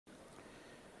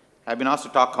I've been asked to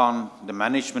talk on the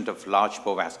management of large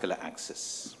bore vascular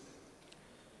access.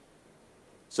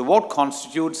 So what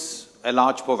constitutes a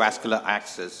large bore vascular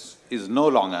access is no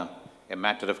longer a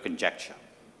matter of conjecture.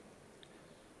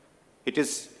 It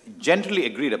is generally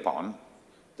agreed upon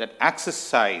that access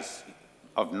size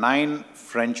of 9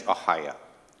 French or higher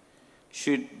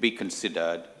should be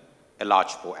considered a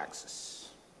large bore access.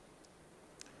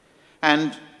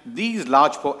 And these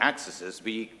large bore accesses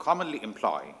we commonly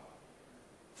employ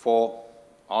for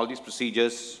all these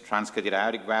procedures: transcatheter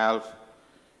aortic valve,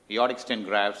 aortic stent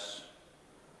grafts,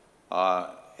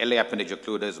 LA appendage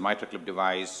occluders, mitral clip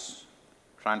device,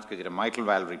 transcatheter mitral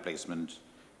valve replacement,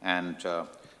 and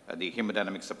the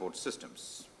hemodynamic support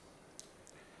systems.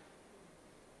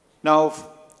 Now,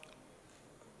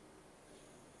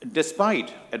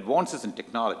 despite advances in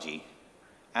technology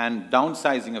and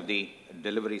downsizing of the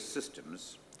delivery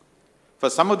systems,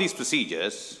 for some of these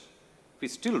procedures, we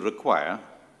still require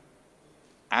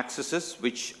accesses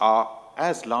which are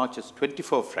as large as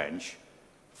 24 French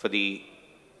for the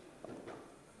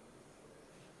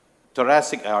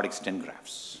thoracic aortic stent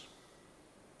grafts.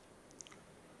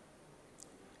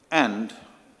 And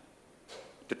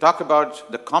to talk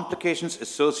about the complications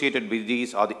associated with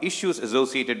these, or the issues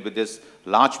associated with this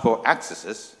large bore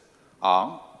accesses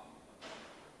are: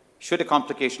 should a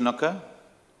complication occur,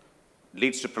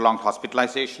 leads to prolonged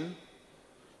hospitalization,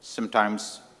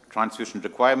 sometimes transfusion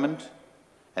requirement,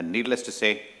 and needless to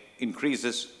say,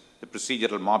 increases the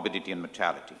procedural morbidity and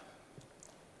mortality.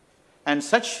 And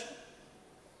such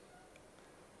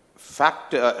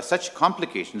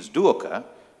complications do occur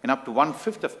in up to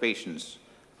 1/5 of patients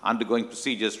undergoing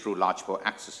procedures through large bore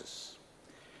accesses.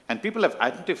 And people have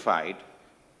identified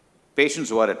patients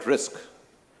who are at risk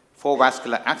for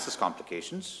vascular access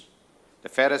complications: the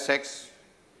fairer sex,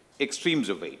 extremes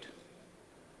of weight,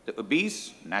 the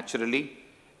obese, naturally,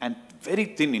 and very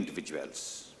thin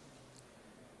individuals.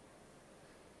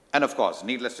 And of course,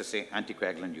 needless to say,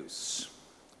 anticoagulant use.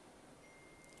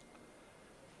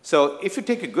 So if you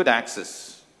take a good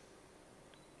access,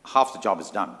 half the job is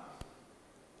done.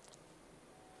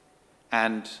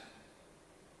 And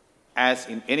as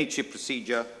in any cheap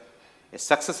procedure, a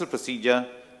successful procedure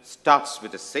starts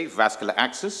with a safe vascular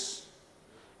access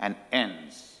and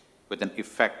ends with an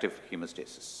effective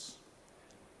hemostasis.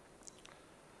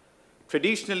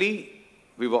 Traditionally,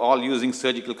 we were all using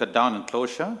surgical cut down and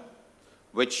closure,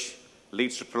 which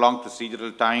leads to prolonged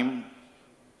procedural time,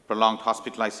 prolonged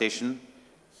hospitalization,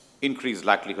 increased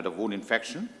likelihood of wound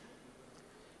infection.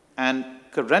 And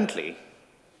currently,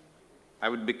 I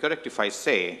would be correct if I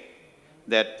say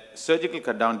that surgical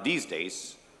cut down these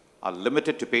days are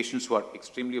limited to patients who are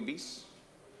extremely obese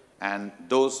and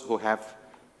those who have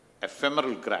a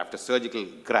femoral graft, a surgical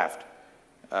graft,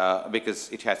 because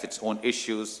it has its own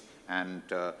issues and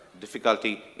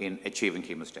difficulty in achieving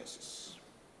hemostasis.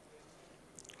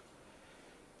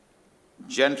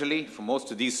 Generally, for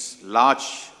most of these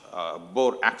large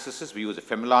bore accesses, we use a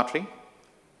femoral artery.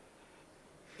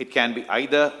 It can be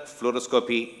either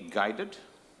fluoroscopy guided,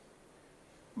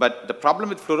 but the problem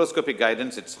with fluoroscopy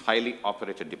guidance, it's highly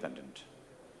operator dependent.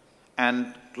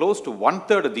 And close to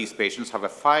 1/3 of these patients have a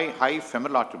high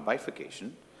femoral artery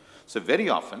bifurcation. So very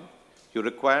often, you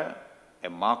require a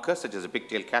marker such as a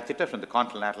pigtail catheter from the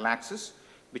contralateral axis,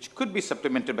 which could be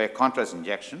supplemented by a contrast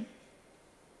injection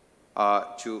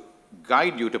to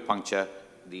guide you to puncture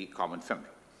the common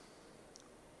femoral.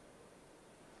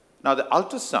 Now, the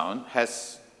ultrasound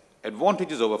has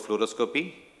advantages over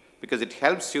fluoroscopy because it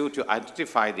helps you to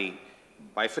identify the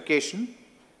bifurcation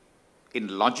in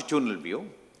longitudinal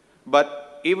view.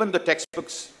 But even the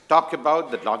textbooks talk about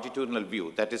the longitudinal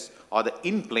view, that is, or the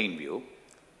in-plane view.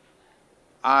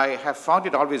 I have found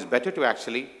it always better to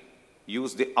actually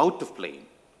use the out-of-plane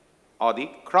or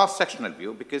the cross-sectional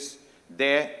view, because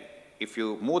there, if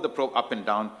you move the probe up and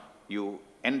down, you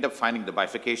end up finding the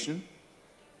bifurcation.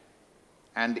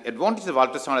 And the advantage of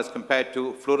ultrasound as compared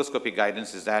to fluoroscopy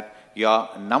guidance is that your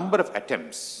number of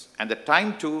attempts and the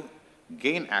time to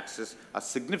gain access are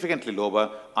significantly lower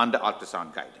under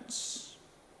ultrasound guidance.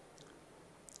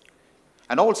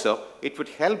 And also, it would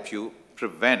help you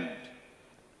prevent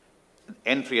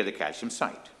entry at the calcium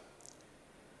site.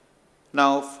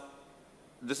 Now,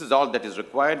 this is all that is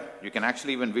required. You can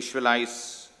actually even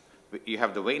visualize, you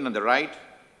have the vein on the right,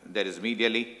 there is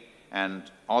medially,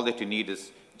 and all that you need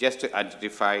is just to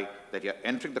identify that you're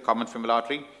entering the common femoral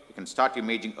artery. You can start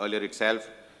imaging earlier itself.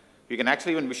 You can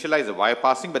actually even visualize the wire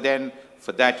passing, but then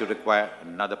for that you require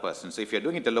another person. So if you're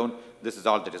doing it alone, this is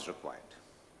all that is required.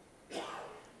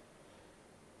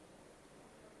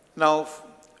 Now,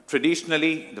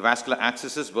 traditionally, the vascular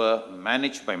accesses were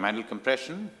managed by manual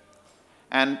compression,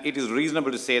 And it is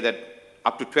reasonable to say that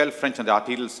up to 12 French on the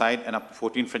arterial side and up to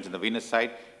 14 French on the venous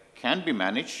side can be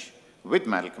managed with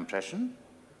manual compression,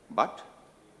 but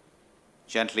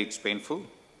gently it's painful,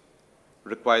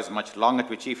 requires much longer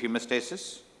to achieve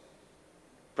hemostasis,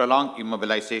 prolonged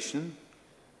immobilization,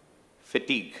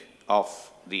 fatigue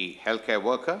of the healthcare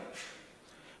worker.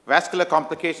 Vascular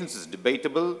complications is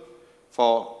debatable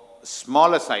for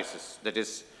smaller sizes, that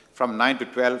is from 9 to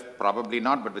 12, probably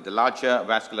not, but with the larger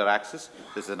vascular access,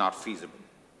 this is not feasible.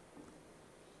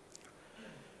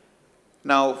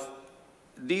 Now,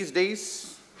 these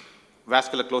days,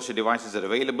 vascular closure devices are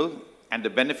available, and the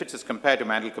benefits as compared to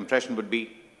manual compression would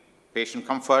be patient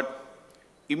comfort,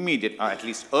 immediate or at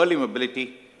least early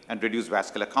mobility, and reduced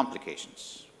vascular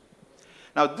complications.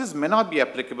 Now, this may not be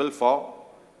applicable for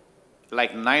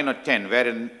like 9 or 10,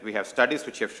 wherein we have studies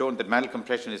which have shown that manual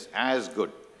compression is as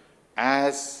good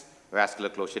as vascular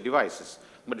closure devices.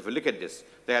 But if you look at this,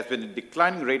 there has been a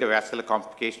declining rate of vascular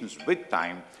complications with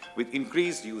time, with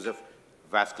increased use of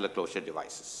vascular closure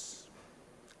devices.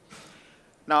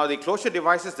 Now, the closure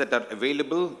devices that are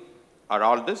available are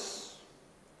all this.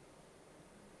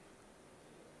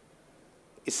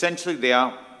 Essentially, they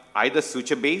are either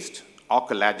suture-based or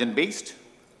collagen-based.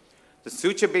 The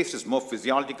suture-based is more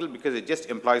physiological because it just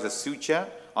employs a suture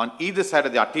on either side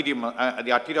of the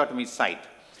arteriotomy site,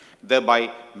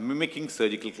 thereby mimicking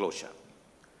surgical closure.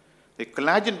 The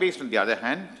collagen-based, on the other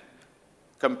hand,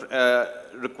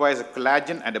 requires a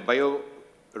collagen and a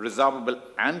bioresorbable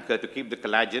anchor to keep the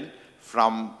collagen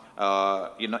from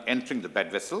entering the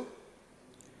blood vessel.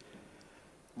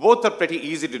 Both are pretty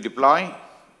easy to deploy.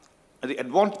 The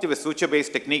advantage of a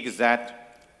suture-based technique is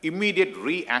that immediate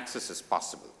re-access is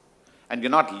possible, and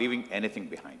you're not leaving anything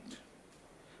behind.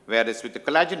 Whereas with the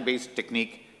collagen-based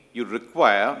technique, you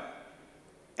require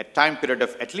a time period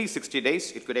of at least 60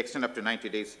 days. It could extend up to 90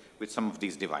 days with some of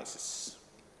these devices.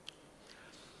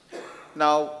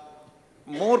 Now,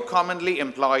 more commonly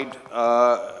employed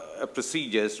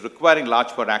procedures requiring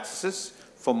large bore accesses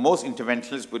for most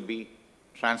interventionalists would be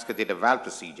transcatheter valve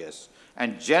procedures.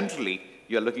 And generally,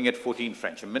 you're looking at 14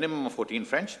 French, a minimum of 14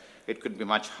 French. It could be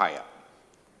much higher.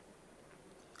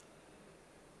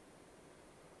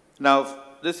 Now,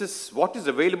 this is what is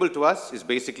available to us is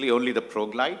basically only the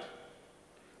ProGlide,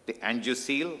 the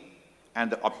AngioSeal,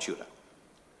 and the Obtura.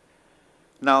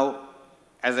 Now,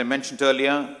 as I mentioned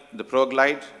earlier, the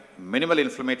ProGlide, minimal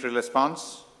inflammatory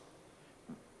response,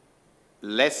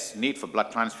 less need for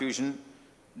blood transfusion,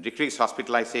 decreased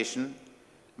hospitalization,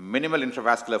 minimal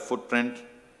intravascular footprint,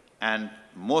 and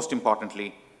most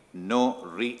importantly, no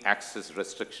re-access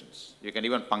restrictions. You can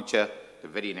even puncture the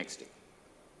very next day.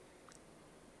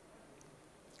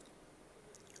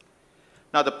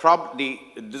 Now, the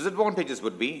disadvantages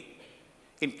would be,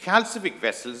 in calcific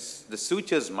vessels, the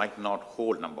sutures might not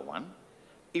hold, number one.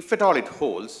 If at all it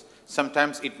holds,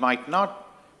 sometimes it might not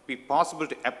be possible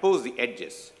to oppose the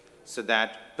edges, so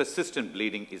that persistent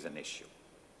bleeding is an issue.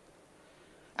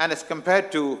 And as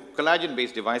compared to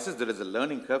collagen-based devices, there is a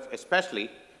learning curve, especially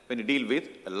when you deal with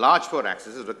large bore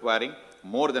accesses requiring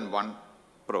more than one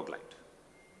ProGlide.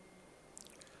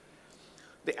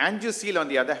 The AngioSeal, on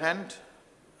the other hand,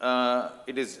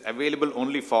 it is available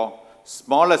only for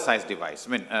smaller size device,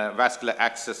 vascular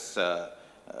access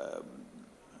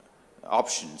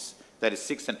options, that is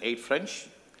 6 and 8 French.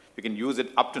 You can use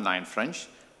it up to 9 French.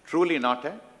 Truly not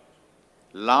a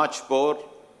large bore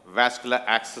vascular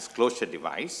access closure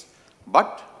device,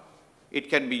 but it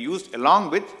can be used along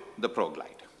with the ProGlide.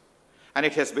 And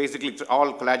it has basically,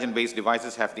 all collagen-based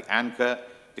devices have the anchor,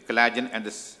 the collagen, and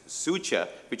the suture,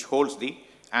 which holds the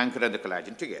anchor and the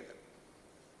collagen together.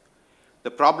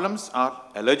 The problems are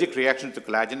allergic reaction to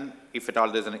collagen, if at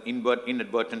all there's an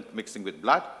inadvertent mixing with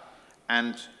blood.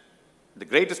 And the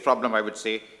greatest problem, I would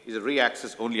say, is a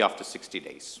re-access only after 60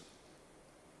 days.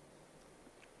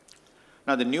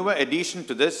 Now, the newer addition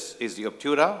to this is the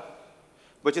Obtura,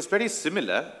 which is pretty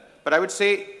similar, but I would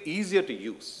say easier to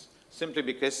use, simply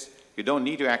because you don't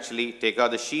need to actually take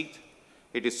out the sheath.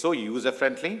 It is so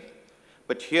user-friendly.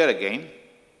 But here again,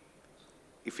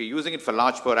 if you're using it for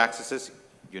large bore accesses,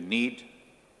 you need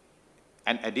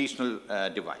an additional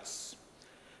device.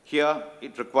 Here,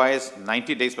 it requires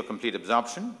 90 days for complete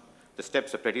absorption. The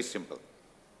steps are pretty simple.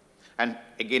 And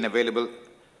again, available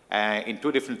in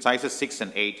 2 different sizes, 6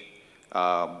 and 8.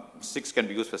 6 can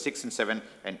be used for 6 and 7,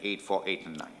 and 8 for 8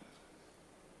 and 9.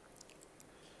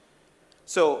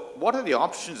 So what are the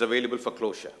options available for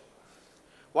closure?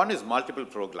 One is multiple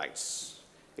ProGlides.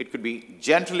 It could be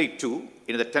generally 2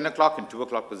 in the 10 o'clock and 2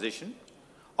 o'clock position,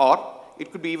 or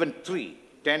it could be even 3,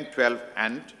 10, 12,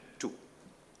 and 2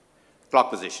 clock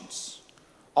positions.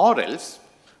 Or else,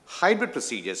 hybrid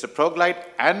procedures, a ProGlide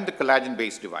and the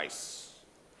collagen-based device,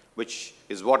 which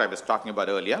is what I was talking about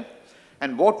earlier.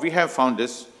 And what we have found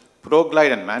is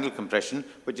ProGlide and manual compression,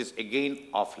 which is again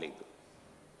off-label.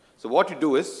 So what you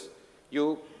do is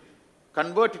you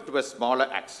convert it to a smaller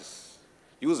axis.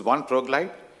 Use one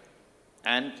ProGlide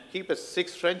and keep a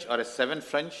 6 French or a 7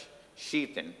 French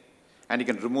sheath in, and you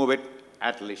can remove it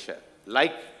at leisure,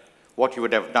 like what you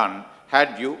would have done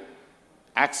had you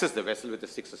accessed the vessel with a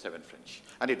 6 or 7 French,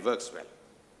 and it works well.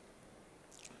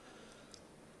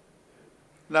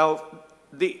 Now,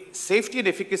 the safety and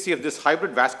efficacy of this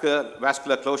hybrid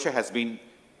vascular closure has been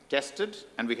tested,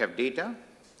 and we have data.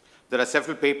 There are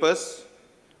several papers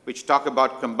which talk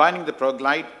about combining the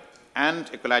ProGlide and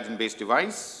a collagen-based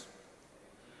device.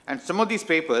 And some of these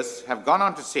papers have gone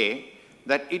on to say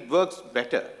that it works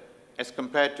better as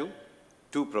compared to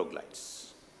 2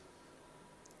 ProGlides.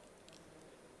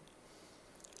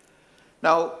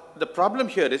 Now, the problem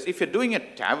here is if you're doing a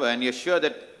TAVR and you're sure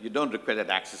that you don't require that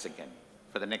access again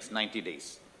for the next 90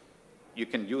 days, you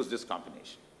can use this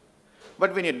combination.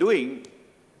 But when you're doing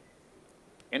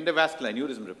endovascular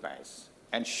aneurysm repairs,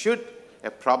 and should a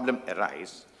problem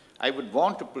arise, I would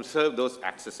want to preserve those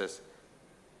accesses.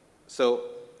 So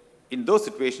in those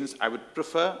situations, I would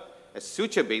prefer a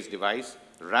suture-based device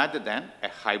rather than a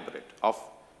hybrid of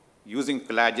using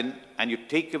collagen, and you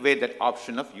take away that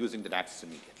option of using that access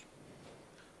immediately.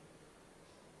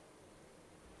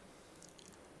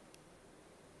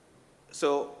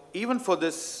 So even for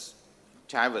this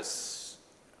TAVRs,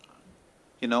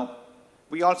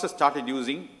 we also started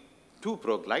using 2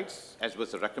 ProGlides, as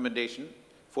was the recommendation,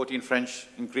 14 French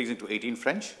increasing to 18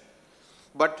 French.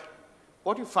 But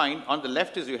what you find on the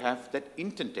left is you have that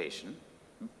indentation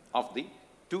of the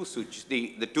 2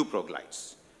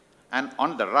 ProGlides. And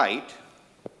on the right,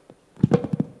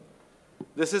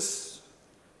 this is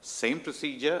same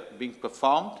procedure being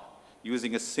performed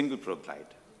using a single ProGlide.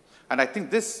 And I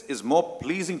think this is more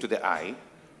pleasing to the eye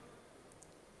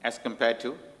as compared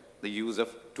to the use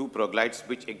of 2 ProGlides,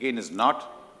 which again is not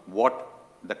what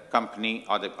the company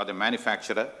or the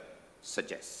manufacturer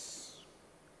suggests.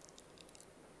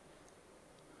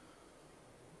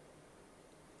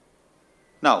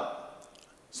 Now,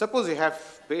 suppose you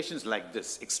have patients like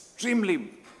this,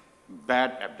 extremely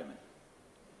bad abdomen.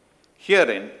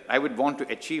 Herein, I would want to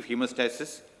achieve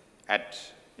hemostasis at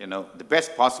the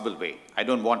best possible way. I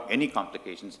don't want any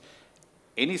complications.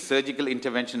 Any surgical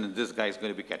intervention in this guy is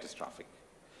going to be catastrophic.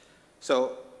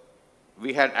 So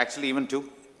we had actually even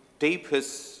to tape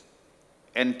his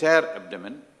entire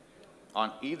abdomen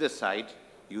on either side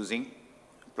using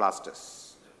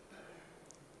plasters.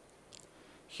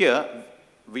 Here,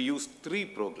 we used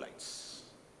 3 ProGlides.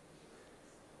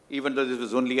 Even though this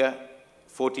was only a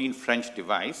 14 French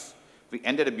device, we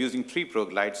ended up using 3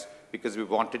 ProGlides because we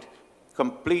wanted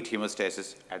complete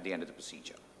hemostasis at the end of the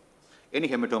procedure. Any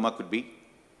hematoma could be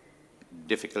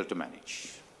difficult to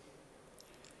manage.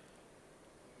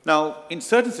 Now, in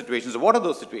certain situations, what are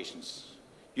those situations?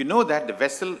 You know that the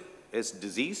vessel is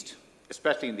diseased,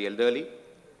 especially in the elderly,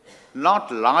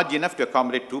 not large enough to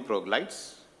accommodate 2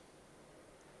 ProGlides.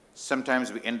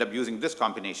 Sometimes we end up using this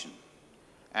combination.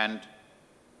 And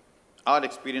our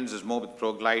experience is more with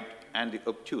ProGlide and the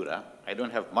obtura. I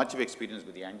don't have much of experience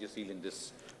with the AngioSeal in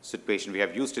this situation. We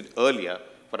have used it earlier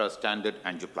for our standard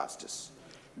angioplasties.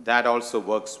 That also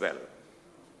works well.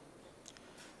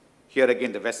 Here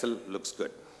again, the vessel looks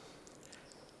good.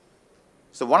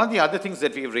 So one of the other things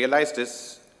that we've realized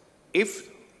is if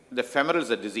the femorals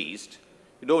are diseased,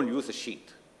 you don't use a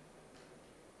sheath.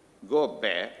 Go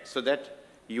bare so that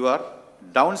you are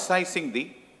downsizing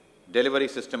the delivery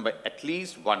system by at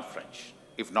least 1 French,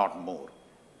 if not more.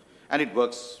 And it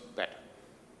works better.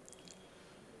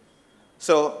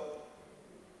 So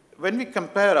when we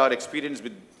compare our experience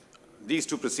with these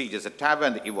 2 procedures, the TAVR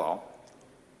and the EVAR,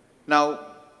 now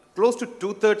close to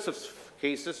 2/3 of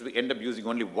cases we end up using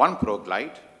only 1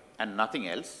 ProGlide and nothing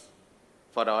else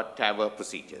for our TAVR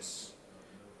procedures.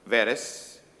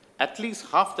 Whereas at least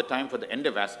half the time for the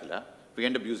endovascular, we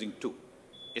end up using 2,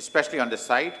 especially on the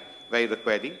side where you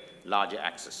require the larger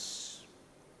axis.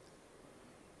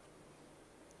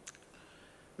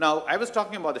 Now, I was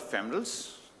talking about the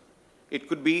femorals. It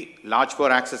could be large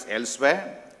bore access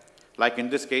elsewhere. Like in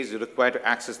this case, you require to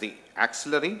access the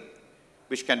axillary,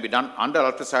 which can be done under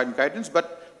ultrasound guidance,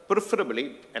 but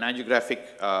preferably an angiographic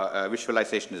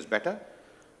visualization is better.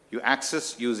 You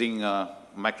access using a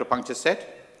micropuncture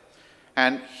set.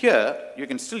 And here, you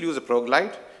can still use a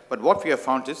ProGlide, but what we have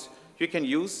found is you can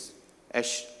use a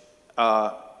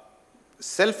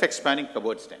self-expanding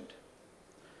cupboard stent.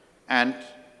 And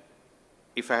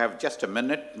if I have just a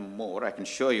minute more, I can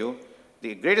show you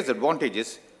the greatest advantage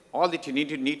is all that you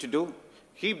need to do,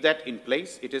 keep that in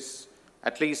place. It is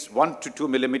at least 1 to 2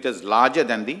 millimeters larger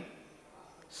than the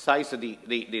size of the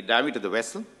diameter of the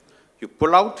vessel. You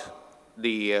pull out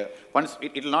the, once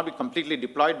it will not be completely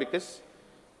deployed because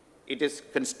it is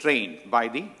constrained by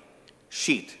the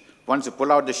sheath. Once you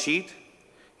pull out the sheath,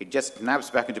 it just snaps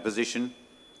back into position,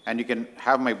 and you can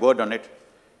have my word on it,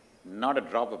 not a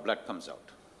drop of blood comes out.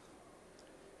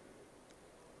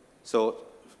 So,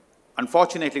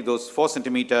 unfortunately, those 4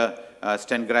 centimeter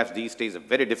stent grafts these days are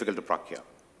very difficult to procure.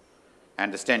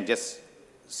 And the stent just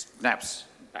snaps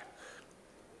back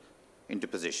into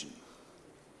position.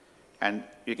 And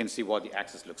you can see what the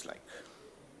axis looks like.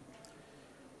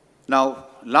 Now,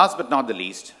 last but not the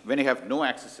least, when you have no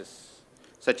accesses,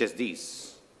 such as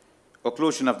these,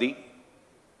 occlusion of the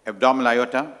abdominal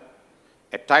aorta,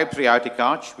 a type 3 aortic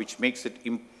arch, which makes it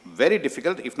very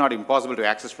difficult, if not impossible, to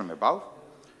access from above.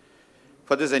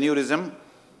 For this aneurysm,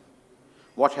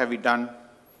 what have we done?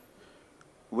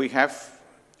 We have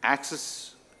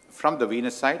access from the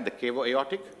venous side, the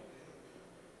cavo-aortic,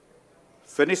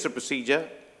 finish the procedure,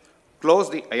 close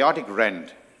the aortic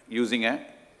rend using a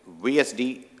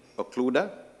VSD occluder,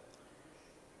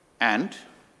 and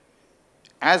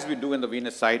as we do in the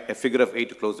venous side, a figure of 8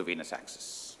 to close the venous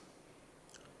axis.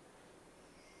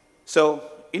 So,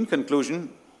 in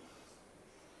conclusion,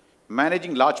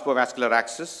 managing large pore vascular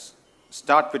access,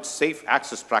 start with safe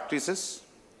access practices,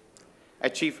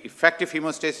 achieve effective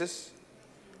hemostasis,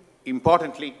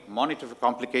 importantly, monitor for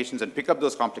complications and pick up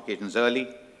those complications early,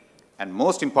 and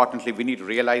most importantly, we need to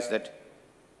realize that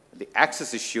the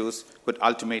access issues could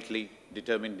ultimately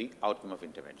determine the outcome of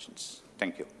interventions.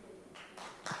 Thank you.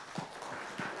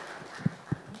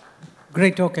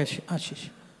 Great talk, Ashish.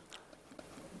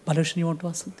 Balashni, you want to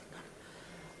ask something?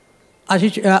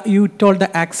 Ashish, you told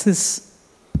the access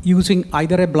using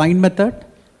either a blind method,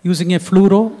 using a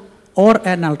fluoro, or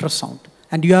an ultrasound.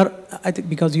 And you are, I think,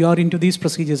 because you are into these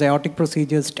procedures, aortic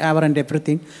procedures, TAVR and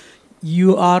everything,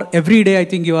 you are, every day, I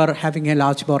think you are having a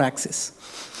large bore access.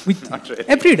 Not really.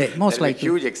 Every day, most That is likely.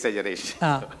 a huge exaggeration.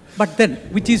 But then,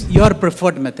 which is your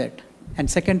preferred method? And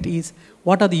second is,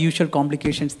 what are the usual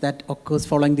complications that occurs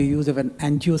following the use of an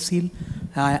angioseal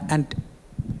and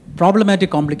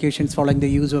problematic complications following the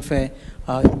use of a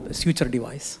suture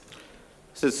device?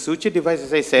 So suture device,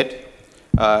 as I said,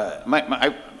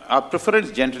 our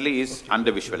preference generally is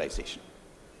under visualization.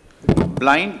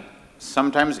 Blind,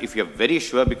 sometimes if you're very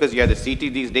sure, because you have the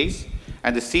CT these days,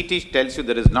 and the CT tells you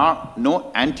there is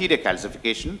no anterior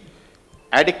calcification,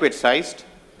 adequate sized,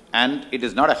 and it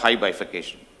is not a high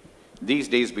bifurcation. These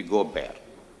days we go bare.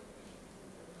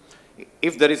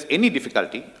 If there is any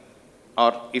difficulty,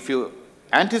 or if you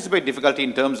anticipate difficulty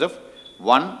in terms of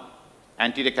one,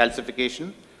 anterior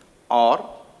calcification, or,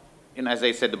 as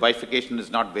I said, the bifurcation is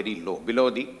not very low, below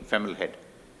the femoral head,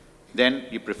 then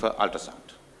you prefer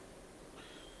ultrasound.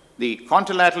 The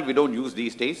contralateral we don't use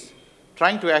these days,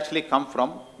 trying to actually come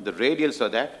from the radial so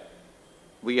that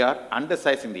we are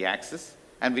undersizing the axis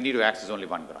and we need to access only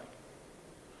one groin.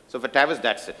 So for TAVRs,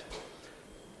 that's it.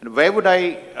 And where would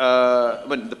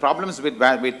the problems with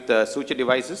suture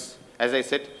devices, as I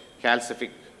said, calcific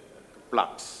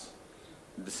plaques.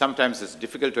 Sometimes it's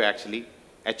difficult to actually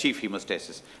achieve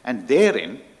hemostasis. And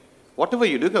therein, whatever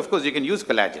you do, of course, you can use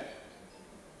collagen.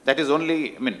 That is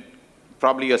only,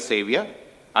 probably your savior.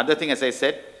 Other thing, as I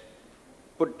said,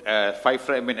 put a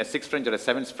 6 French or a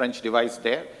 7 French device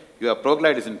there. Your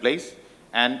ProGlide is in place,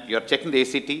 and you're checking the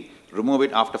ACT, remove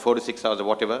it after 4 to 6 hours or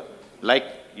whatever, like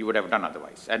you would have done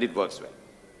otherwise, and it works well.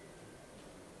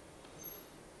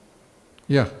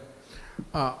 Yeah.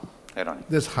 Ironic.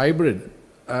 This hybrid,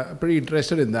 pretty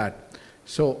interested in that.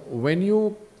 So when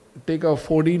you take a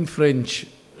 14 French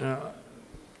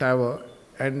TAVR,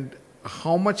 and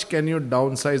how much can you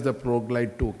downsize the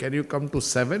ProGlide to? Can you come to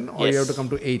 7 or Yes. you have to come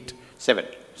to 8?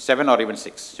 7 or even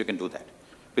 6, you can do that.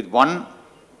 With one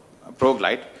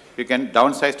ProGlide, you can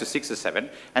downsize to 6 or 7,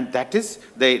 and that is,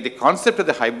 the concept of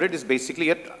the hybrid is basically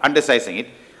undersizing it.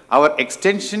 Our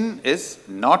extension is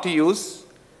not to use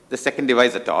the second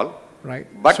device at all, right?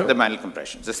 But So- the manual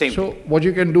compression, it's the same So thing. what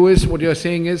you can do is, what you're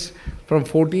saying is, from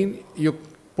 14, you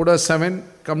put a 7,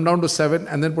 come down to 7,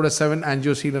 and then put a 7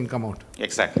 angioseal and come out.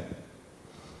 Exactly.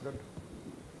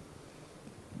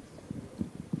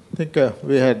 I think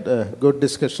we had a good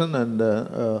discussion, and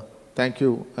thank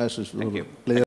you, Ashish. Thank you. Clear